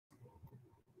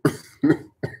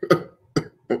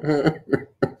So,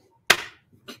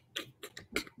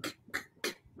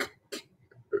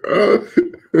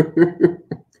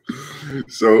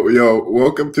 yo,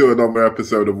 welcome to another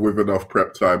episode of With Enough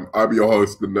Prep Time. I'm your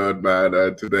host, the Nerd Man,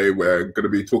 and today we're going to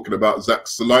be talking about Zack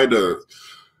Snyder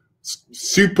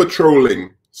super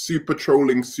trolling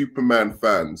Superman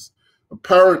fans.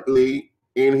 Apparently,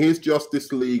 in his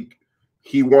Justice League,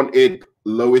 he wanted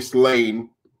Lois Lane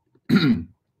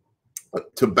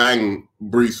to bang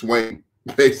Bruce Wayne.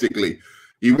 Basically,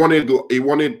 he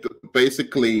wanted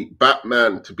basically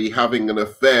Batman to be having an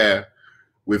affair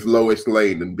with Lois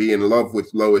Lane and be in love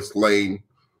with Lois Lane.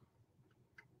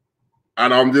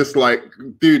 And I'm just like,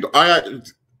 dude,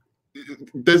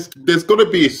 there's got to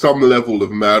be some level of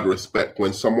mad respect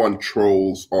when someone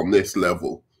trolls on this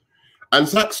level. And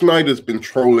Zack Snyder's been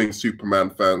trolling Superman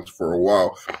fans for a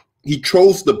while. He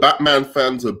trolls the Batman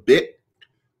fans a bit,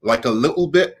 like a little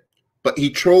bit, but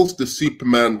he trolls the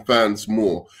Superman fans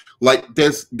more. Like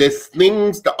there's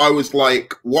things that I was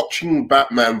like watching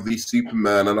Batman v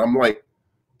Superman, and I'm like,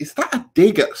 is that a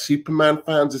dig at Superman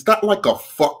fans? Is that like a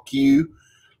fuck you?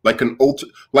 Like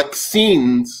like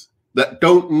scenes that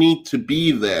don't need to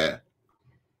be there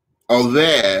are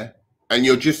there, and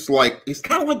you're just like, it's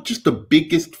kind of like just the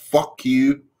biggest fuck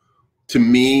you to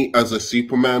me as a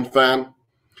Superman fan.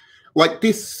 Like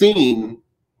this scene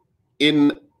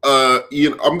in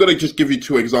I'm gonna just give you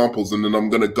two examples, and then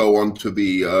I'm gonna go onto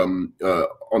the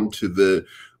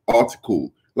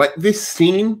article. Like this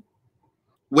scene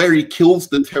where he kills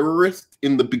the terrorist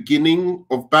in the beginning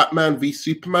of Batman v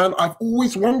Superman, I've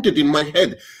always wondered in my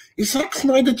head, is Zack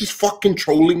Snyder just fucking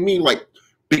trolling me like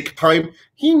big time?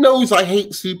 He knows I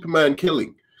hate Superman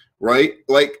killing, right?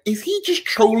 Like, is he just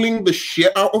trolling the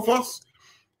shit out of us?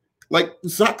 Like,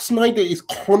 Zack Snyder is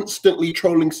constantly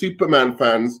trolling Superman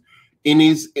fans in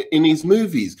his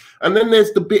movies. And then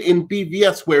there's the bit in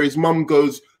BVS where his mum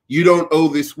goes, "You don't owe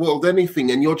this world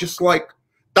anything," and you're just like,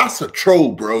 that's a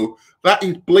troll, bro. That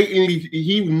is blatantly,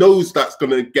 he knows that's going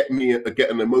to get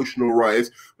an emotional rise,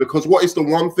 because what is the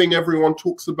one thing everyone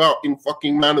talks about in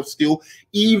fucking Man of Steel?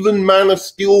 Even Man of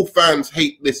Steel fans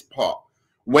hate this part.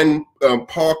 When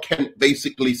Pa Kent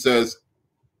basically says,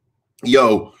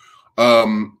 yo,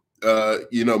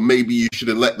 maybe you should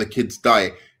have let the kids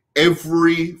die.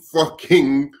 Every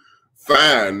fucking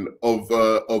fan of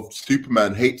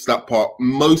Superman hates that part.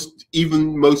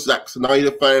 Even most Zack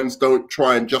Snyder fans don't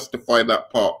try and justify that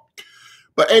part.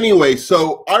 But anyway,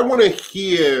 so I want to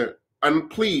hear, and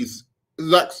please,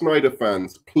 Zack Snyder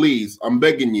fans, please, I'm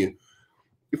begging you,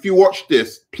 if you watch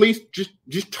this, please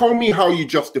just tell me how you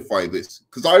justify this,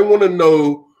 because I want to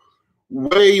know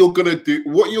what you're gonna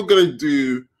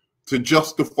do to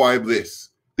justify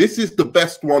this. This is the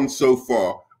best one so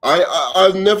far.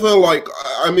 I've never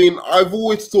I've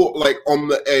always thought like on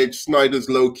the edge, Snyder's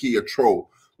low-key a troll,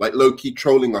 like low-key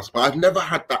trolling us, but I've never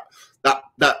had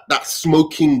that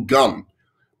smoking gun.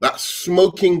 That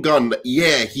smoking gun that,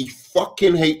 yeah, he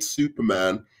fucking hates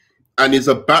Superman and is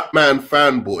a Batman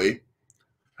fanboy.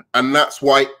 And that's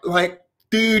why, like,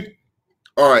 dude,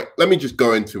 all right, let me just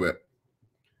go into it.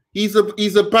 He's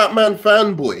a Batman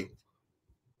fanboy.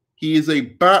 He is a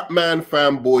Batman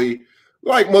fanboy,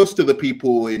 like most of the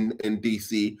people in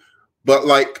DC, but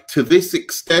like to this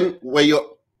extent where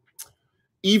you're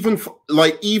even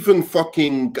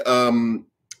fucking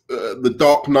the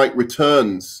Dark Knight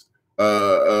Returns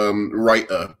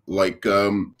writer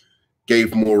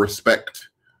gave more respect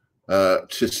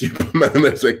to Superman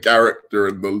as a character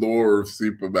and the lore of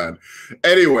Superman.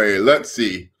 Anyway, let's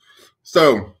see.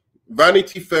 So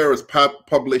Vanity Fair has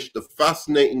published a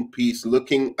fascinating piece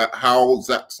looking at how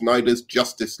Zack Snyder's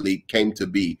Justice League came to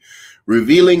be,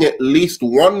 revealing at least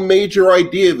one major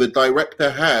idea the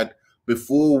director had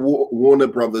before Warner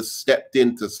Brothers stepped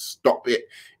in to stop it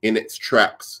in its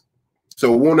tracks.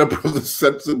 So Warner Brothers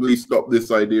sensibly stopped this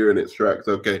idea in its tracks.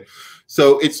 Okay.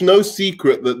 So it's no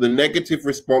secret that the negative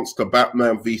response to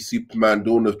Batman v Superman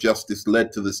Dawn of Justice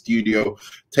led to the studio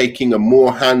taking a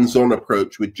more hands-on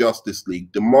approach with Justice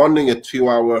League, demanding a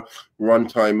 2-hour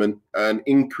runtime and an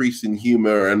increase in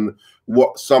humor and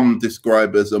what some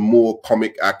describe as a more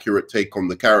comic accurate take on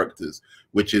the characters,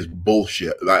 which is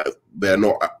bullshit. That they're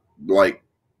not like,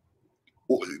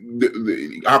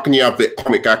 how can you have it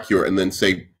comic accurate and then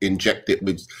say inject it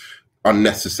with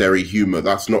unnecessary humor?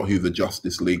 That's not who the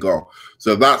Justice League are.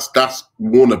 So that's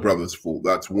Warner Brothers' fault.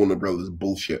 That's Warner Brothers'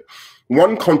 bullshit.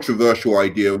 One controversial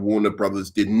idea Warner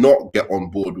Brothers did not get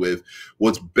on board with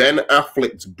was Ben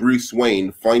Affleck's Bruce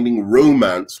Wayne finding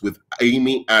romance with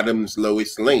Amy Adams'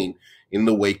 Lois Lane in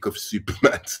the wake of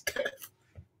Superman's death.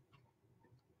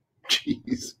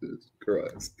 Jesus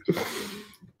Christ.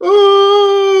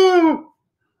 Oh,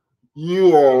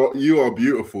 you are are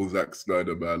beautiful, Zack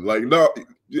Snyder, man. Like, no,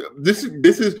 this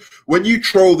is when you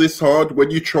troll this hard,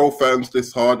 when you troll fans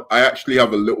this hard, I actually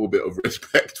have a little bit of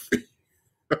respect for you.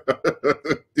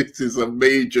 This is a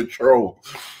major troll.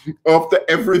 After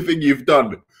everything you've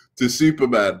done to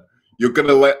Superman, you're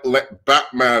gonna let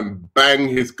Batman bang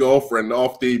his girlfriend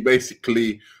after he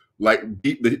basically like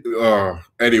beat the.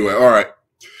 Anyway, all right.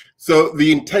 So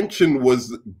the intention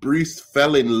was Bruce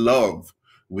fell in love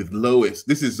with Lois.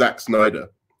 This is Zack Snyder.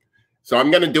 So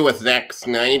I'm gonna do a Zack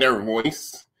Snyder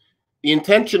voice. The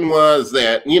intention was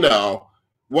that, you know,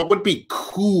 what would be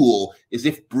cool is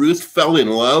if Bruce fell in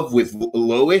love with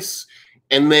Lois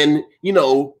and then, you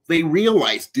know, they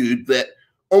realized, dude, that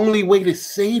only way to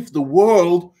save the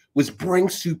world was bring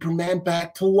Superman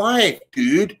back to life,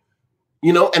 dude.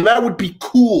 You know, and that would be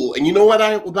cool. And you know what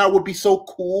that would be so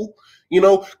cool? You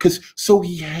know, because so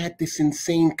he had this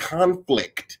insane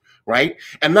conflict, right?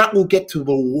 And that will get to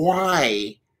the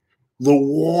why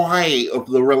of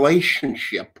the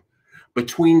relationship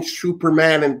between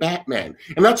Superman and Batman.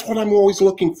 And that's what I'm always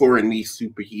looking for in these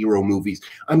superhero movies.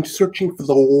 I'm searching for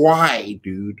the why,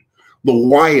 dude. The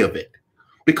why of it.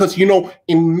 Because, you know,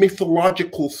 in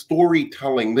mythological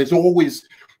storytelling, there's always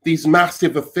these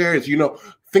massive affairs. You know,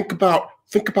 think about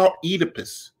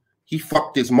Oedipus. He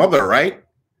fucked his mother, right?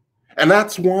 And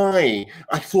that's why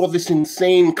I saw this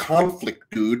insane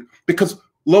conflict, dude. Because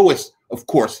Lois, of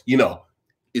course, you know,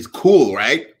 is cool,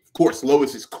 right? Of course,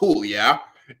 Lois is cool, yeah?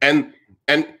 And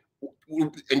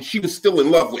she was still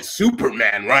in love with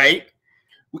Superman, right?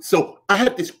 So I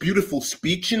had this beautiful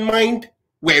speech in mind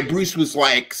where Bruce was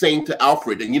like saying to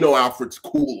Alfred, and you know Alfred's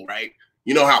cool, right?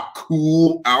 You know how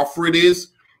cool Alfred is?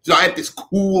 So I had this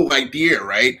cool idea,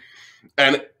 right?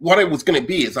 And what it was going to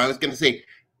be is I was going to say,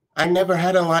 I never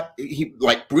had a life,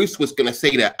 like Bruce was going to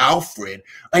say to Alfred,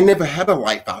 I never had a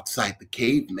life outside the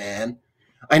cave, man.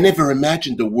 I never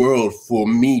imagined a world for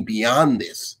me beyond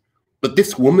this. But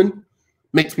this woman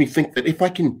makes me think that if I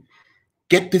can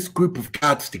get this group of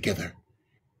gods together,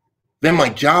 then my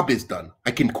job is done.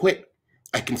 I can quit.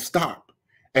 I can stop.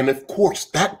 And of course,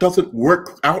 that doesn't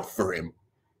work out for him,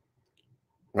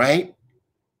 right?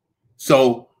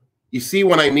 So you see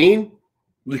what I mean?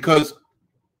 Because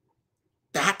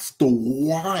that's the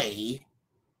why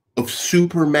of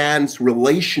Superman's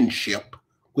relationship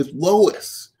with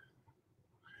Lois.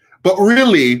 But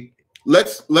really,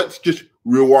 let's just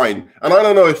rewind. And I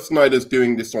don't know if Snyder's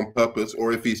doing this on purpose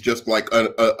or if he's just like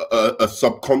a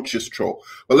subconscious troll.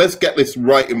 But let's get this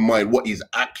right in mind, what he's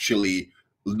actually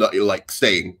like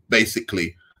saying,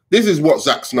 basically. This is what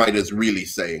Zack Snyder's really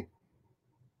saying.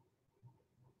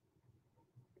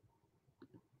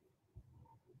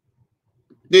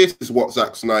 This is what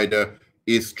Zack Snyder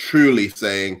is truly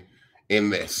saying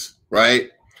in this, right?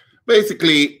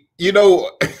 Basically, you know...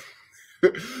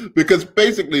 because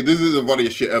basically this is the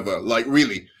funniest shit ever. Like,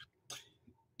 really,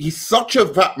 he's such a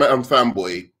Batman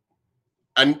fanboy,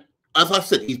 and as I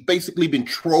said, he's basically been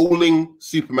trolling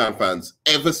Superman fans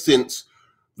ever since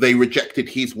they rejected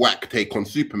his whack take on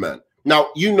Superman. Now,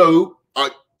 you know,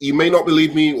 you may not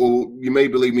believe me, or you may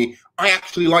believe me, I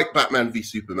actually like Batman v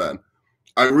Superman.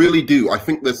 I really do. I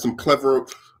think there's some clever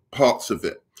parts of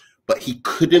it, but he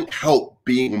couldn't help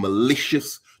being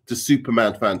malicious to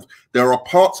Superman fans. There are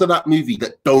parts of that movie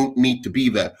that don't need to be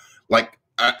there. Like,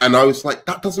 and I was like,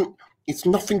 that doesn't, it's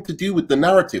nothing to do with the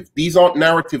narrative. These aren't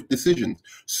narrative decisions.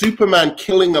 Superman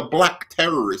killing a black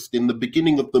terrorist in the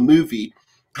beginning of the movie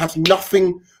has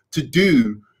nothing to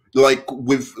do, like,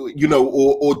 with, you know,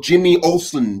 or Jimmy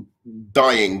Olsen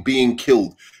dying, being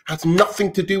killed, has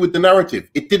nothing to do with the narrative.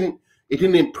 It didn't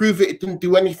improve it. It didn't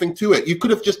do anything to it. You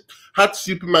could have just had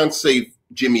Superman save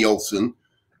Jimmy Olsen,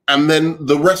 and then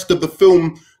the rest of the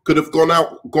film could have gone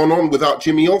on without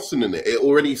Jimmy Olsen in it. It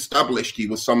already established he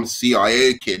was some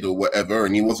CIA kid or whatever,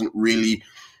 and he wasn't really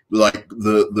like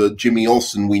the Jimmy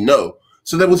Olsen we know.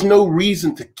 So there was no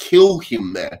reason to kill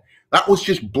him there. That was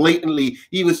just blatantly,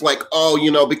 he was like, oh,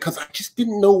 you know, because I just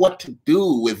didn't know what to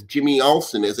do with Jimmy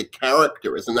Olsen as a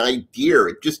character, as an idea.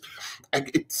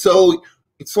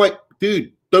 It's like,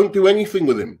 dude, don't do anything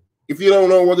with him. If you don't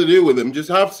know what to do with him, just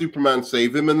have Superman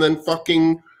save him and then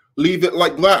fucking leave it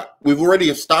like that. We've already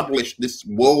established this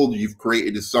world you've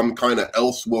created as some kind of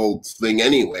Elseworlds thing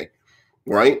anyway,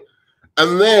 right?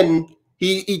 And then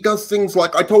he does things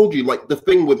like, I told you, like the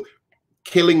thing with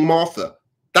killing Martha.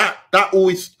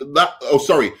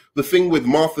 The thing with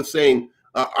Martha saying,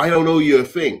 I don't know your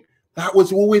thing. That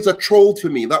was always a troll to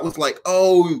me. That was like,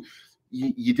 oh,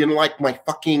 you didn't like my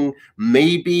fucking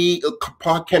maybe,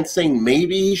 Kent saying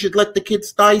maybe he should let the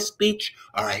kids die speech?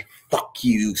 All right, fuck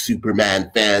you,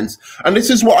 Superman fans. And this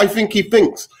is what I think he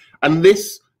thinks. And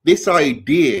this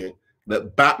idea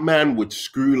that Batman would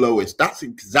screw Lois. That's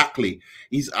exactly.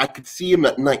 I could see him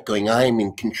at night going, I'm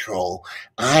in control.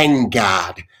 I'm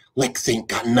God. Lex ain't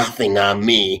got nothing on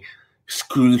me.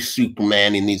 Screw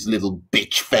Superman and these little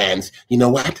bitch fans. You know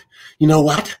what? You know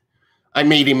what? I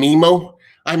made him emo.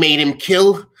 I made him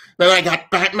kill. Then I got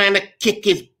Batman to kick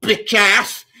his bitch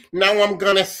ass. Now I'm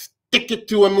gonna stick it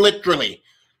to him literally.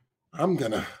 I'm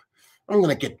gonna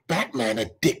get Batman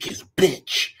to dick his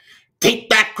bitch. Take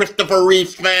that, Christopher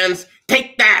Reeves fans.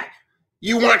 Take that.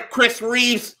 You want Chris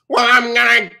Reeves? Well, I'm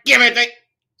gonna give it to...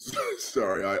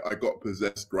 Sorry, I got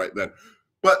possessed right then.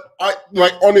 But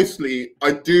honestly,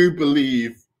 I do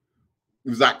believe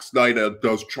Zack Snyder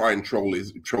does try and troll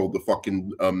the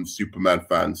fucking Superman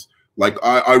fans. Like,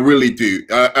 I really do.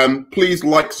 Please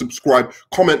like, subscribe,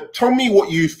 comment. Tell me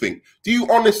what you think. Do you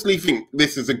honestly think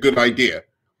this is a good idea?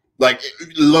 Like,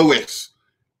 Lois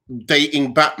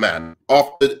dating Batman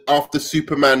after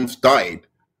Superman's died.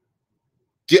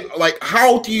 Like,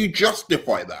 how do you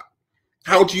justify that?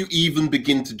 How do you even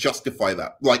begin to justify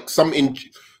that? Like,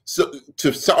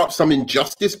 to set up some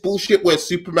injustice bullshit where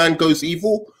Superman goes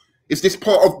evil? Is this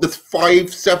part of the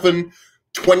 5, 7,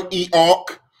 20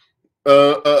 arc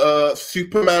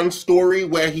Superman story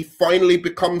where he finally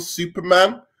becomes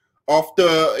Superman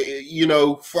after, you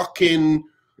know, fucking...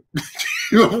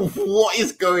 What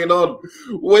is going on?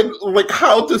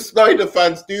 How do Snyder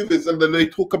fans do this? And then they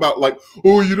talk about, like,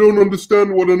 oh, you don't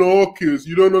understand what an arc is.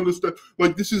 You don't understand.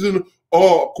 Like, this is an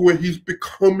arc where he's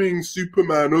becoming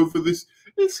Superman over this.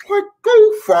 It's like,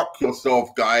 go fuck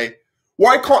yourself, guy.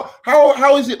 Why can't...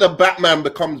 How is it that Batman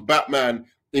becomes Batman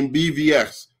in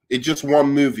BVS in just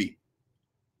one movie?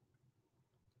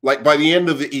 Like, by the end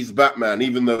of it, he's Batman,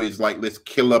 even though he's like this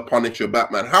killer Punisher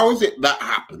Batman. How is it that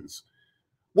happens?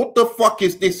 What the fuck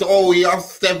is this? Oh, he has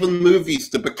 7 movies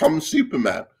to become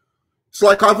Superman. It's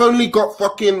like, I've only got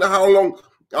fucking, how long?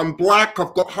 I'm black,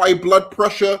 I've got high blood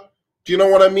pressure. Do you know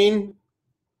what I mean?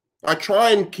 I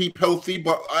try and keep healthy,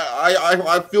 but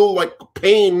I feel like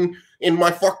pain in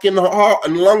my fucking heart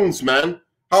and lungs, man.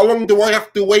 How long do I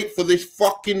have to wait for this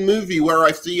fucking movie where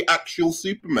I see actual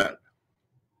Superman?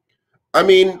 I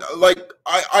mean, like,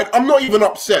 I'm not even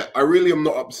upset. I really am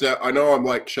not upset. I know I'm,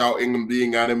 like, shouting and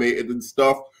being animated and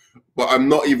stuff, but I'm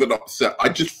not even upset. I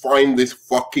just find this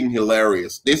fucking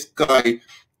hilarious. This guy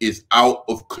is out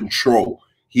of control.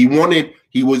 He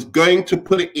was going to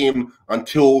put it in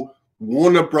until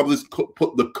Warner Brothers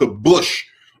put the kibosh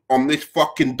on this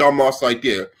fucking dumbass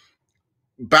idea.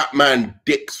 Batman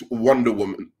dicks Wonder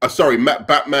Woman.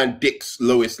 Batman dicks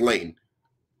Lois Lane.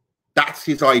 That's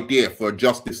his idea for a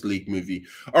Justice League movie.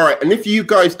 All right, and if you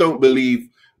guys don't believe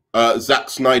Zack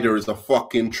Snyder is a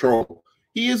fucking troll,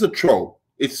 he is a troll.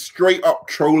 It's straight up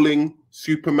trolling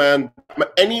Superman.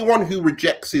 Anyone who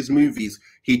rejects his movies,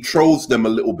 he trolls them a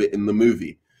little bit in the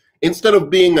movie. Instead of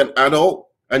being an adult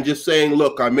and just saying,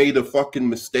 look, I made a fucking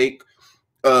mistake.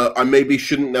 I maybe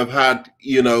shouldn't have had,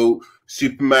 you know,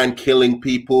 Superman killing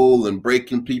people and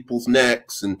breaking people's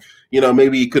necks, and, you know,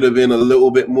 maybe he could have been a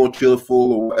little bit more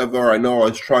cheerful or whatever. I know I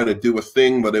was trying to do a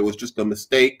thing, but it was just a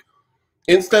mistake.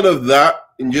 Instead of that,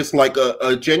 and just like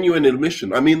a genuine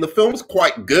admission. I mean, the film's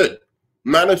quite good.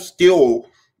 Man of Steel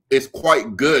is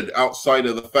quite good outside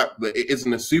of the fact that it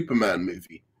isn't a Superman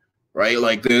movie, right?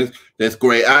 Like, there's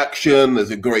great action,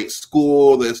 there's a great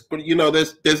score, there's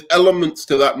elements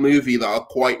to that movie that are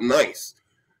quite nice.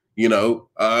 You know,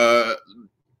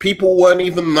 people weren't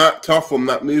even that tough on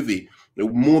that movie. They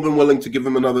were more than willing to give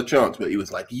him another chance, but he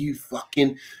was like, you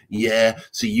fucking, yeah,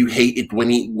 so you hated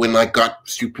when I got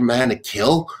Superman to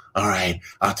kill? All right,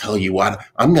 I'll tell you what,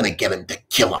 I'm going to get him to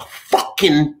kill a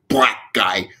fucking black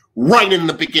guy right in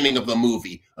the beginning of the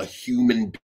movie, a human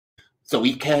being. So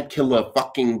he can't kill a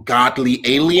fucking godly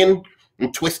alien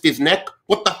and twist his neck?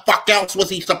 What the fuck else was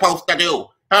he supposed to do?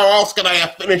 How else could I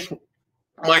have finished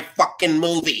my fucking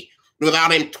movie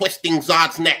without him twisting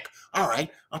Zod's neck? All right,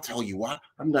 I'll tell you what,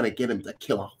 I'm gonna get him to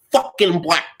kill a fucking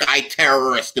black guy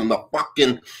terrorist in the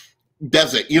fucking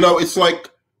desert. You know, it's like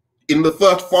in the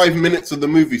first 5 minutes of the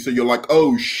movie, so you're like,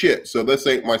 oh shit, so this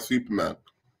ain't my Superman.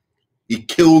 He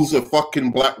kills a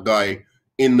fucking black guy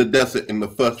in the desert in the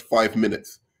first 5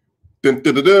 minutes. Dun,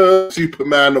 dun, dun, dun,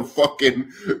 Superman of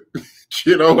fucking,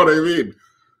 you know what I mean?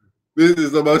 This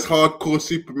is the most hardcore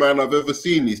Superman I've ever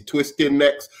seen. He's twisting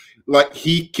necks. Like,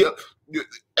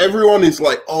 everyone is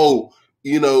like, oh,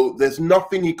 you know, there's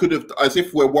nothing he could have, as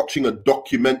if we're watching a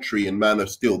documentary in Man of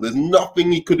Steel. There's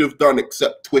nothing he could have done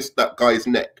except twist that guy's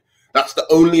neck. That's the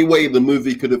only way the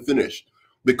movie could have finished,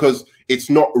 because it's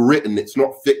not written, it's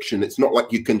not fiction. It's not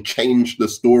like you can change the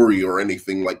story or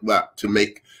anything like that to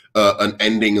make an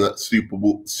ending that's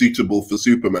suitable for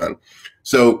Superman.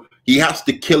 So He has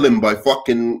to kill him by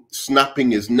fucking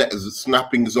snapping his neck,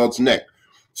 snapping Zod's neck.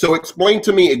 So explain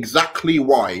to me exactly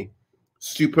why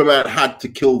Superman had to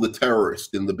kill the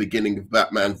terrorist in the beginning of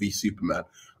Batman v Superman.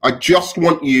 I just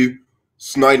want you,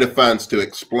 Snyder fans, to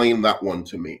explain that one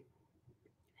to me.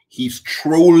 He's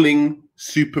trolling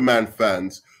Superman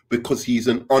fans because he's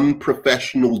an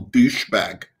unprofessional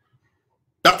douchebag.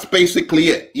 That's basically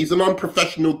it. He's an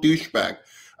unprofessional douchebag.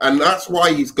 And that's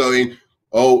why he's going,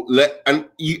 oh,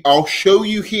 I'll show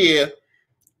you here.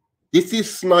 This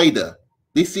is Snyder.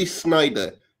 This is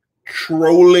Snyder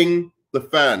trolling the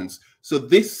fans. So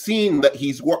this scene that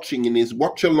he's watching in his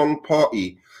watch-along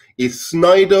party is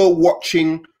Snyder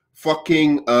watching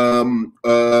fucking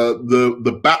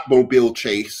the Batmobile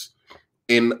chase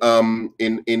in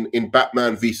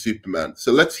Batman v Superman.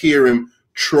 So let's hear him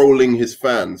trolling his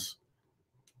fans.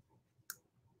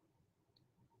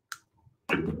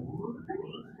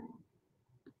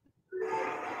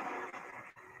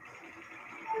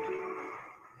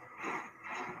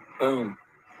 Boom.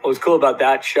 What was cool about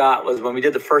that shot was when we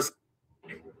did the first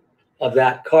of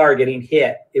that car getting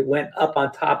hit, it went up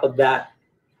on top of that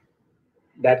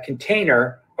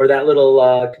container or that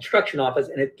little construction office,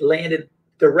 and it landed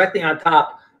directly on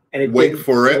top. And it Wait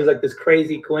for it. It was like this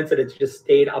crazy coincidence. It just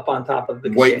stayed up on top of the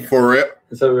container. Wait for it.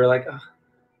 And so we were like, oh,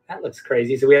 that looks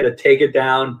crazy. So we had to take it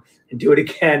down and do it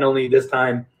again. Only this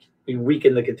time we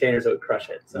weakened the container so it would crush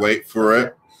it. So, wait for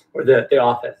it. Or the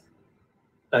office.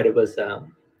 But it was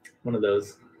one of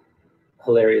those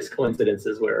hilarious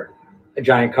coincidences where a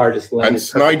giant car just landed. And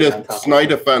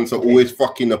Snyder fans are always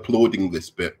fucking applauding this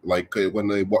bit, like when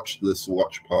they watch this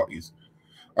watch parties.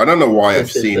 I don't know why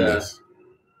I've seen this.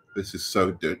 This is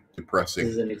so depressing.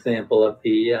 This is an example of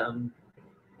the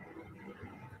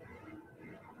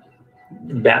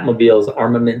Batmobile's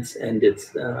armaments and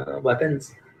its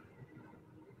weapons.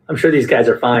 I'm sure these guys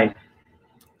are fine.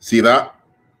 See that?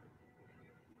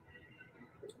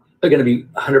 They're going to be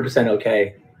 100%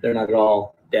 okay. They're not at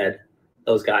all dead.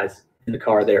 Those guys in the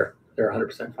car there, they're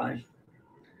 100% fine.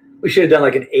 We should have done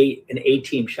like an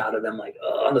A-team shot of them, like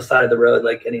on the side of the road,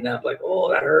 like getting up, like,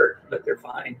 oh, that hurt, but they're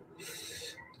fine.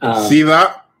 See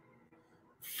that?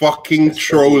 Fucking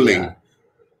trolling.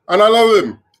 And I love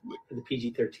him. The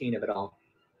PG-13 of it all.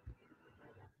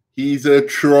 He's a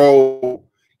troll.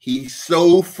 He's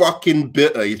so fucking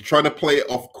bitter. He's trying to play it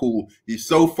off cool. He's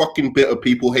so fucking bitter.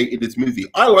 People hated his movie.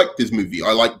 I liked his movie.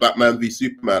 I like Batman v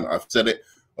Superman. I've said it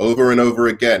over and over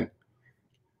again.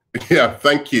 Yeah,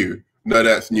 thank you. No,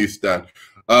 that's Newsstand.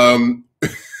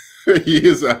 He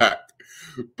is a hack.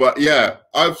 But yeah,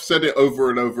 I've said it over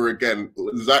and over again.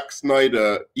 Zack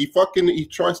Snyder, he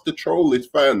tries to troll his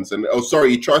fans, and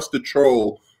he tries to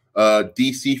troll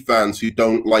DC fans who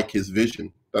don't like his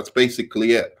vision. That's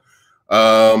basically it.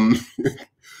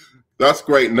 That's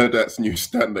great. No, that's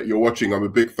Newsstand that you're watching. I'm a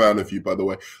big fan of you, by the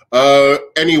way.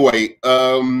 Anyway,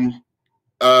 I'm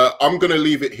gonna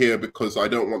leave it here because I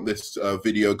don't want this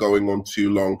video going on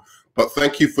too long. But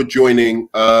thank you for joining.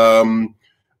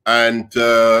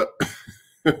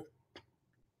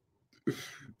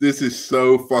 This is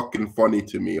so fucking funny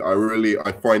to me.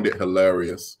 I find it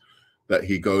hilarious that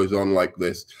he goes on like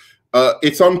this.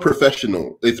 It's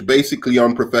unprofessional. It's basically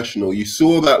unprofessional. You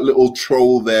saw that little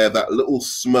troll there, that little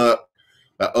smirk,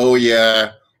 that, oh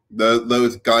yeah,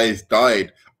 those guys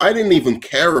died. I didn't even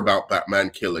care about Batman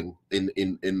killing in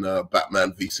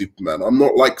Batman v Superman. I'm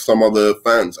not like some other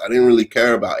fans. I didn't really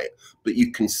care about it. But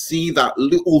you can see that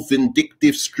little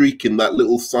vindictive streak in that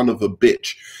little son of a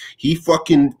bitch. He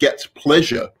fucking gets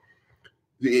pleasure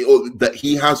that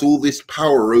he has all this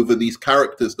power over these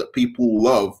characters that people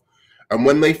love. And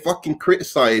when they fucking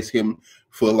criticize him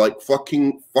for like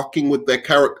fucking with their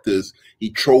characters, he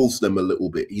trolls them a little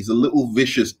bit. He's a little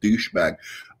vicious douchebag.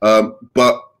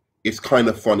 But it's kind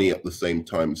of funny at the same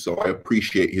time. So I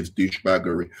appreciate his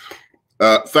douchebaggery.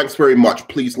 Thanks very much.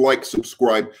 Please like,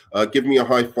 subscribe, give me a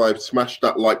high five, smash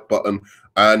that like button,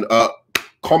 and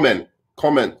comment.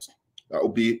 That will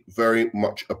be very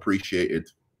much appreciated.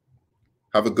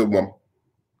 Have a good one.